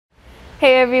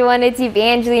Hey everyone, it's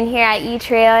Evangeline here at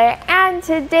eTrailer, and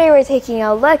today we're taking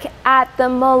a look at the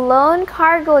Malone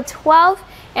Cargo 12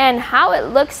 and how it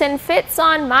looks and fits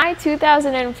on my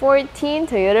 2014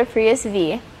 Toyota Prius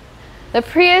V. The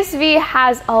Prius V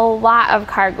has a lot of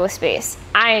cargo space,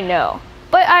 I know.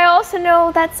 But I also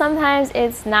know that sometimes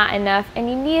it's not enough and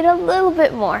you need a little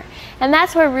bit more. And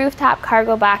that's where rooftop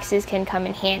cargo boxes can come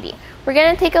in handy. We're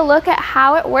going to take a look at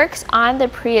how it works on the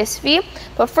Prius V.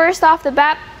 But first off the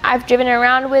bat, I've driven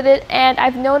around with it and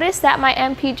I've noticed that my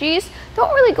MPGs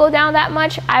don't really go down that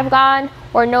much. I've gone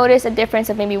or noticed a difference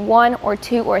of maybe 1 or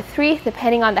 2 or 3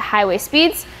 depending on the highway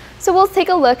speeds. So we'll take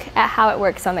a look at how it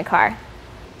works on the car.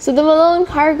 So the Malone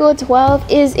Cargo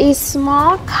 12 is a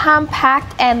small,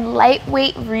 compact, and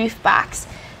lightweight roof box.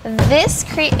 This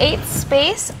creates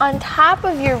space on top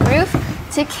of your roof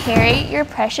to carry your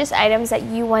precious items that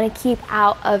you want to keep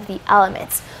out of the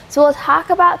elements. So we'll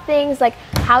talk about things like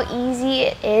how easy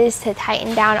it is to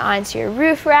tighten down onto your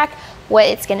roof rack, what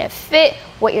it's going to fit,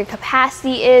 what your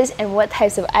capacity is, and what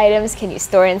types of items can you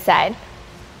store inside.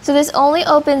 So this only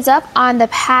opens up on the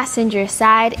passenger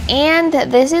side, and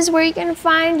this is where you can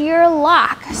find your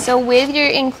lock. So with your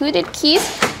included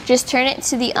keys, just turn it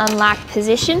to the unlocked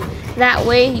position. That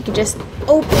way you can just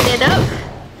open it up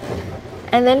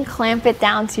and then clamp it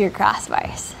down to your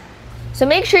crossbars. So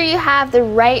make sure you have the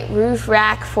right roof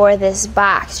rack for this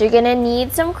box. You're gonna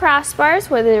need some crossbars,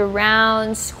 whether they're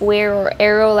round, square, or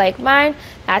arrow like mine.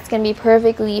 That's gonna be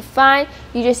perfectly fine.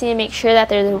 You just need to make sure that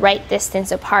they're the right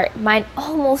distance apart. Mine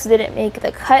almost didn't make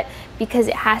the cut because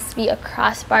it has to be a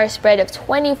crossbar spread of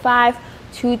 25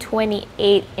 to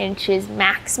 28 inches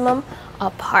maximum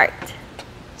apart.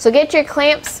 So get your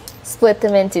clamps, split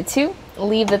them into 2,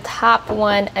 leave the top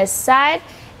one aside,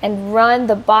 and run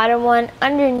the bottom one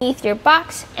underneath your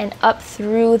box and up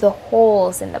through the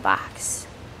holes in the box.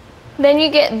 Then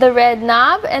you get the red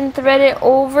knob and thread it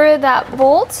over that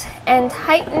bolt and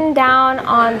tighten down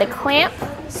on the clamp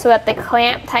so that the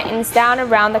clamp tightens down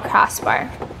around the crossbar.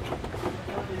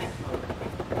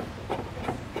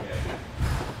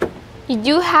 You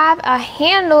do have a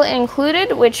handle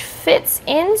included which fits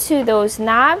into those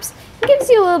knobs and gives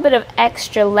you a little bit of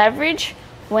extra leverage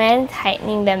when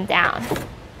tightening them down.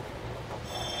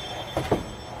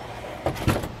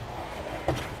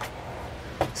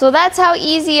 So that's how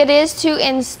easy it is to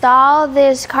install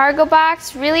this cargo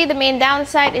box. Really the main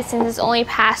downside is since it's only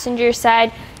passenger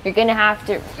side, you're gonna have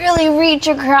to really reach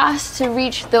across to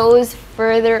reach those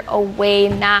further away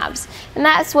knobs. And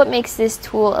that's what makes this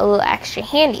tool a little extra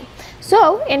handy.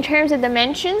 So in terms of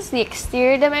dimensions, the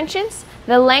exterior dimensions,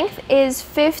 the length is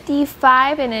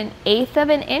 55 1/8 of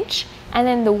an inch, and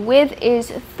then the width is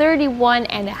 31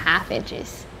 1/2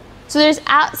 inches. So there's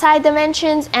outside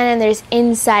dimensions and then there's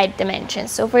inside dimensions.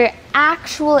 So for your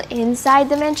actual inside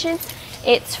dimensions,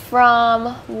 it's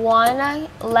from one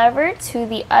lever to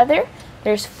the other.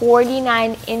 There's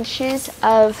 49 inches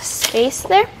of space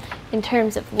there in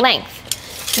terms of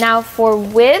length. Now for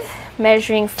width,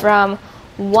 measuring from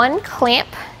one clamp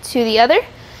to the other,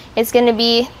 it's going to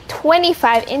be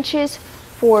 25 inches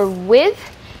for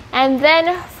width. And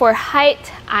then for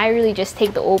height, I really just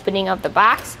take the opening of the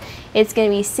box. It's going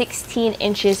to be 16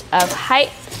 inches of height,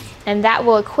 and that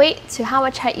will equate to how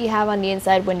much height you have on the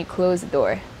inside when you close the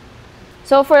door.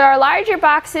 So for our larger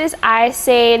boxes, I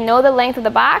say know the length of the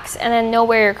box and then know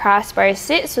where your crossbars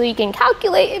sit so you can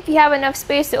calculate if you have enough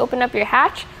space to open up your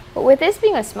hatch. But with this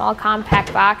being a small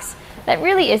compact box, that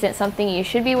really isn't something you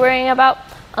should be worrying about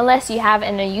unless you have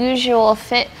an unusual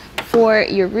fit for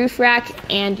your roof rack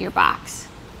and your box.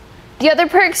 The other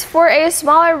perks for a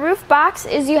smaller roof box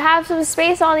is you have some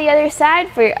space on the other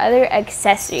side for your other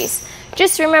accessories.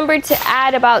 Just remember to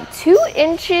add about 2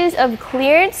 inches of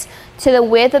clearance to the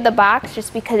width of the box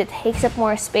just because it takes up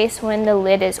more space when the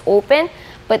lid is open.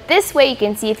 But this way you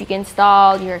can see if you can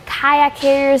install your kayak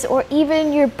carriers or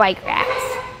even your bike racks.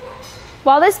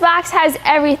 While this box has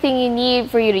everything you need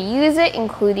for you to use it,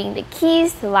 including the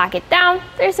keys to lock it down,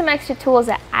 there's some extra tools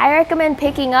that I recommend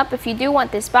picking up if you do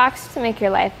want this box to make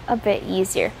your life a bit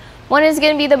easier. One is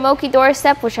going to be the Moki door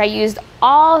step, which I used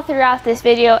all throughout this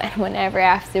video and whenever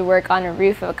I have to work on a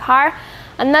roof of a car.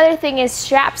 Another thing is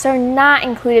straps are not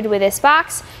included with this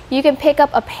box. You can pick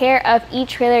up a pair of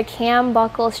eTrailer cam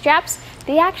buckle straps.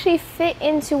 They actually fit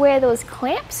into where those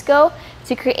clamps go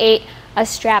to create a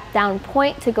strap down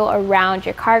point to go around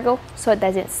your cargo so it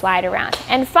doesn't slide around.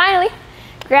 And finally,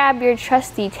 grab your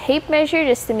trusty tape measure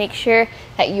just to make sure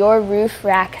that your roof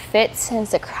rack fits,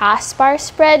 since the crossbar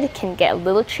spread can get a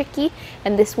little tricky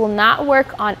and this will not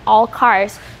work on all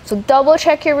cars. So double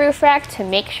check your roof rack to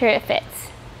make sure it fits.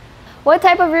 What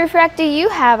type of roof rack do you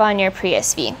have on your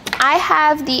Prius V? I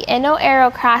have the Inno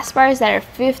Aero crossbars that are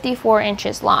 54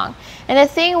 inches long. And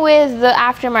the thing with the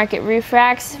aftermarket roof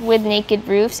racks with naked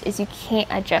roofs is you can't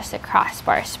adjust the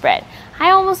crossbar spread. I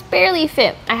almost barely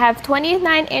fit. I have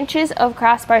 29 inches of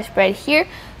crossbar spread here,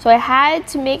 so I had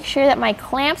to make sure that my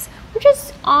clamps were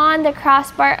just on the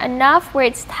crossbar enough where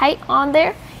it's tight on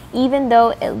there, even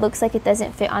though it looks like it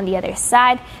doesn't fit on the other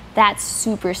side. That's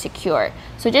super secure.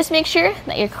 So just make sure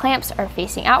that your clamps are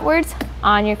facing outwards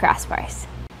on your crossbars.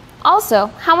 Also,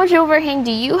 how much overhang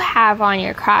do you have on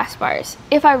your crossbars?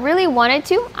 If I really wanted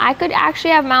to, I could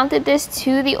actually have mounted this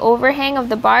to the overhang of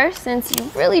the bar, since you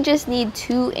really just need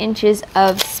 2 inches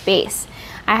of space.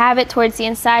 I have it towards the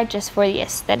inside just for the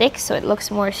aesthetic, so it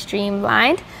looks more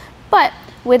streamlined. But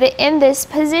with it in this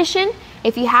position,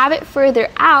 if you have it further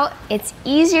out, it's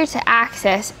easier to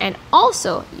access, and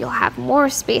also you'll have more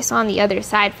space on the other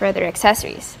side for other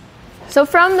accessories. So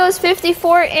from those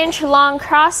 54-inch long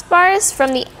crossbars,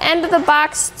 from the end of the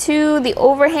box to the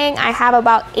overhang, I have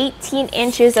about 18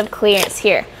 inches of clearance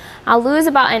here. I'll lose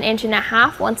about 1.5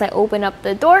 inches once I open up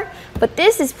the door, but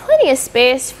this is plenty of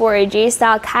space for a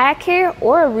J-style kayak carrier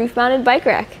or a roof-mounted bike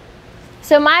rack.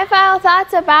 So my final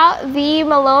thoughts about the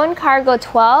Malone Cargo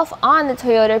 12 on the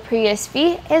Toyota Prius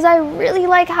V is I really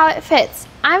like how it fits.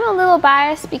 I'm a little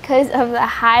biased because of the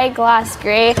high gloss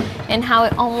gray and how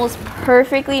it almost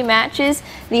perfectly matches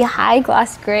the high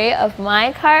gloss gray of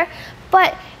my car,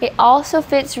 but it also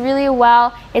fits really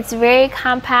well. It's very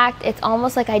compact. It's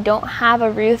almost like I don't have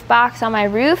a roof box on my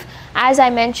roof. As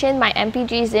I mentioned, my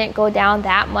MPGs didn't go down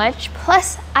that much.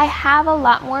 Plus, I have a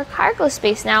lot more cargo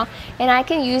space now, and I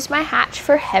can use my hatch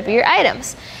for heavier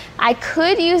items. I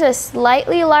could use a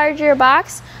slightly larger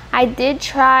box. I did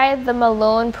try the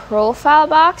Malone profile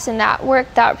box, and that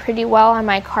worked out pretty well on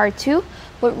my car too.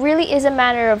 But really is a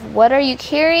matter of what are you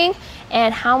carrying,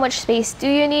 and how much space do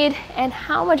you need, and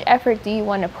how much effort do you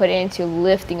want to put into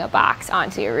lifting a box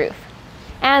onto your roof.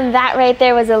 And that right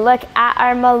there was a look at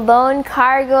our Malone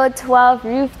Cargo12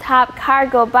 Rooftop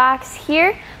Cargo Box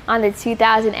here on the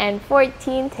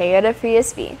 2014 Toyota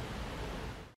Prius V.